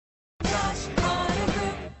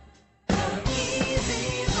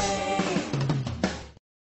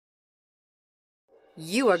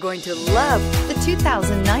You are going to love the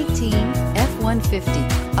 2019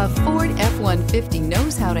 F-150. A Ford F-150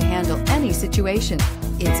 knows how to handle any situation.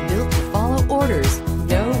 It's built to follow orders,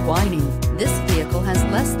 no whining. This vehicle has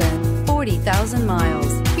less than 40,000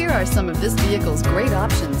 miles. Here are some of this vehicle's great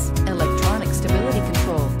options: electronic stability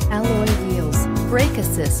control, alloy wheels, brake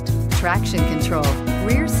assist, traction control,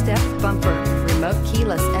 rear step bumper, remote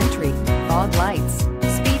keyless entry, fog lights,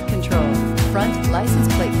 speed control, front license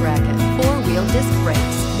plate bracket, four-wheel disc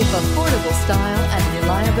brakes. If affordable style and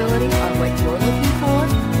reliability are what you're looking for,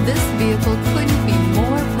 this vehicle couldn't be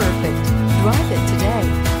more perfect. Drive it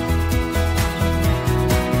today.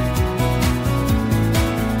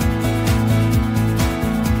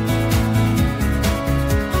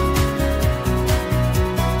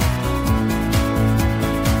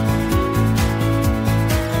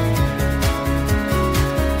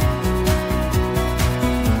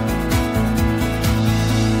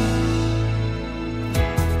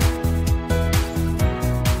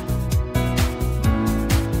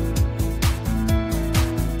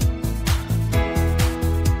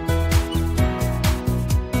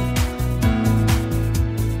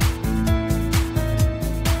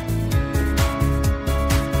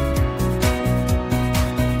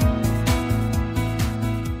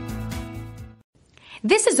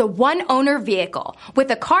 This is a one-owner vehicle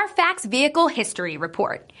with a Carfax Vehicle History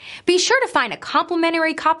Report. Be sure to find a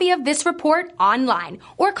complimentary copy of this report online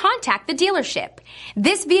or contact the dealership.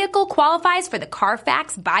 This vehicle qualifies for the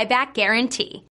Carfax Buyback Guarantee.